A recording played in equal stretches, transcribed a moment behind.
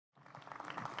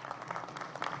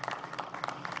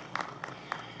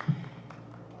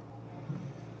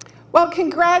Well,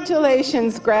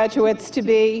 congratulations,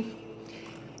 graduates-to-be.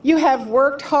 You have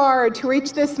worked hard to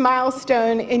reach this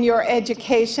milestone in your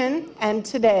education and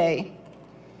today.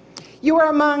 You are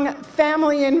among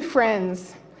family and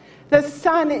friends. The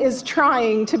sun is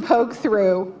trying to poke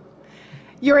through.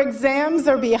 Your exams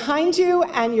are behind you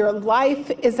and your life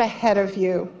is ahead of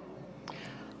you.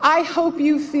 I hope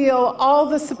you feel all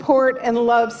the support and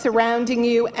love surrounding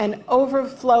you and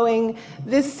overflowing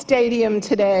this stadium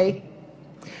today.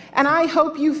 And I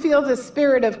hope you feel the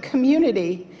spirit of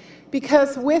community,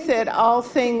 because with it, all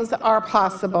things are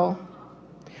possible.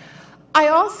 I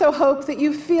also hope that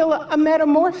you feel a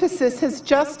metamorphosis has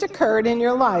just occurred in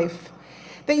your life,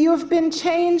 that you have been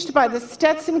changed by the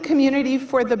Stetson community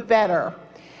for the better,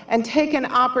 and taken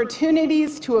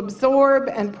opportunities to absorb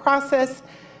and process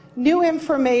new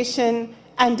information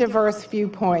and diverse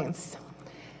viewpoints.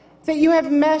 That you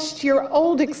have meshed your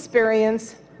old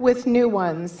experience with new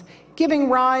ones, giving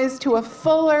rise to a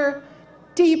fuller,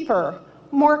 deeper,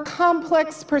 more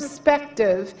complex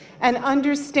perspective and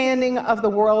understanding of the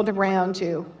world around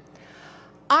you.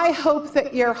 I hope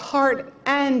that your heart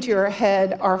and your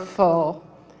head are full.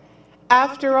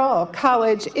 After all,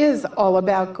 college is all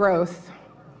about growth.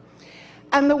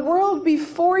 And the world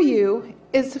before you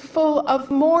is full of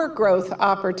more growth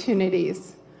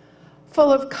opportunities,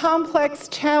 full of complex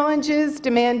challenges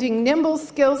demanding nimble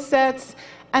skill sets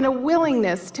and a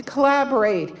willingness to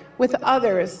collaborate with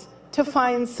others to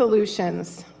find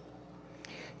solutions.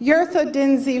 Yertha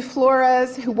Dinsey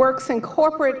Flores, who works in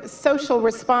corporate social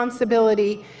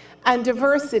responsibility and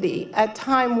diversity at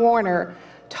Time Warner,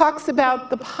 talks about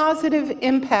the positive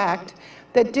impact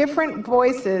that different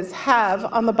voices have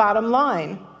on the bottom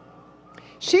line.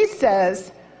 She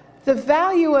says, the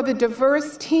value of a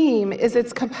diverse team is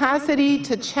its capacity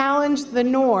to challenge the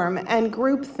norm and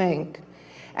groupthink,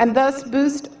 and thus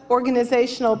boost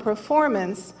organizational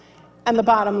performance and the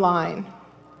bottom line.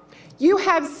 You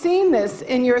have seen this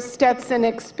in your Stetson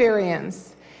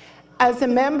experience as a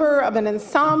member of an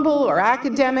ensemble or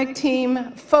academic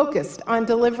team focused on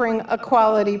delivering a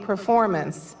quality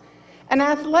performance, an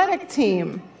athletic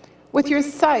team with your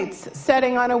sights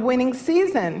setting on a winning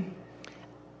season,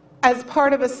 as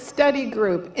part of a study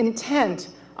group intent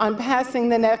on passing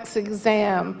the next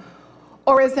exam,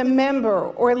 or as a member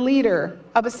or leader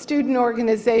of a student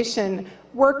organization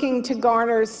working to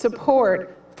garner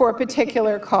support for a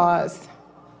particular cause.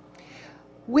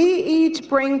 We each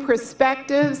bring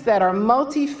perspectives that are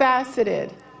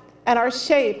multifaceted and are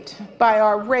shaped by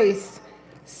our race,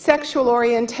 sexual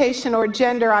orientation or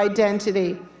gender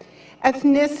identity,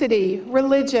 ethnicity,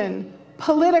 religion,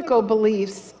 political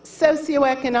beliefs,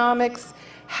 socioeconomics,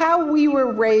 how we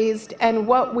were raised, and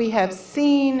what we have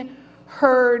seen,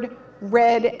 heard,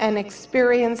 read, and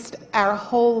experienced our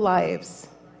whole lives.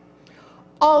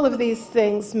 All of these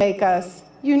things make us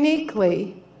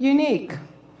uniquely unique.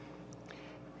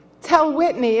 Tel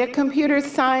Whitney, a computer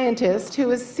scientist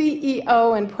who is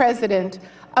CEO and president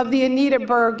of the Anita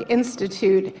Berg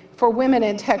Institute for Women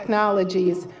in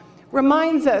Technologies,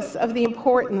 reminds us of the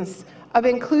importance of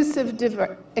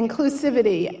inclusivity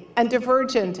and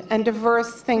divergent and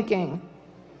diverse thinking.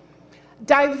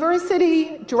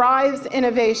 Diversity drives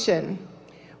innovation.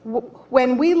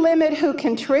 When we limit who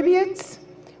contributes,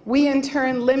 we in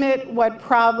turn limit what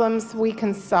problems we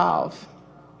can solve.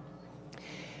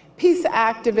 Peace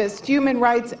activist, human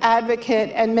rights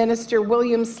advocate, and Minister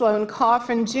William Sloane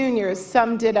Coffin Jr.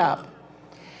 summed it up.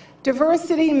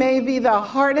 Diversity may be the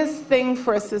hardest thing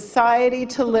for a society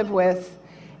to live with,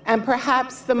 and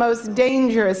perhaps the most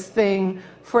dangerous thing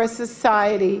for a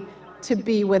society to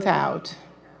be without.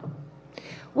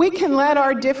 We can let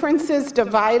our differences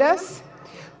divide us.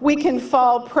 We can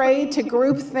fall prey to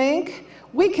groupthink.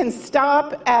 We can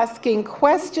stop asking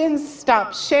questions,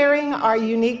 stop sharing our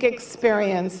unique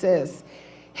experiences.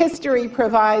 History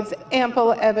provides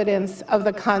ample evidence of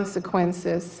the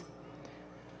consequences.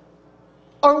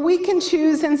 Or we can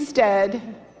choose instead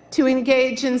to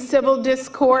engage in civil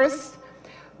discourse,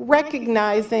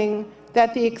 recognizing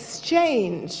that the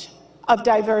exchange of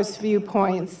diverse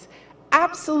viewpoints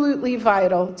absolutely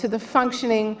vital to the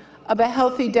functioning of a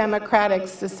healthy democratic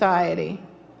society.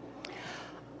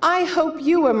 I hope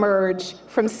you emerge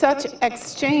from such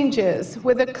exchanges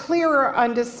with a clearer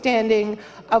understanding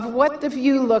of what the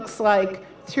view looks like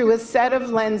through a set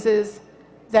of lenses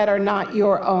that are not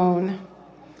your own.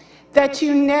 That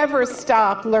you never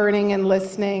stop learning and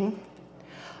listening.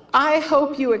 I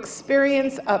hope you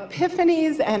experience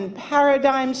epiphanies and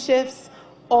paradigm shifts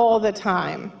all the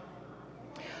time.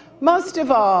 Most of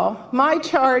all, my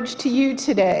charge to you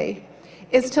today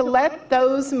is to let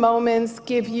those moments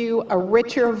give you a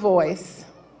richer voice,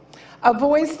 a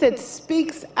voice that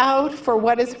speaks out for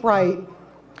what is right,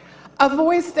 a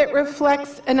voice that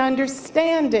reflects an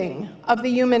understanding of the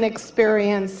human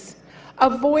experience, a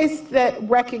voice that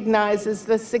recognizes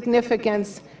the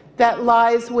significance that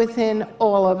lies within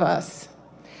all of us.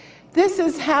 This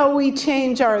is how we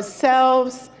change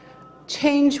ourselves,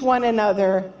 change one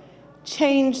another,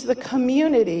 change the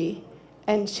community,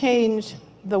 and change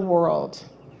the world.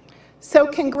 So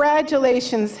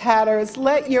congratulations, Hatters.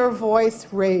 Let your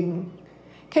voice ring.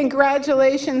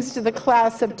 Congratulations to the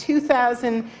class of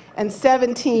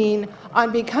 2017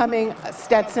 on becoming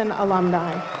Stetson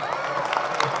alumni.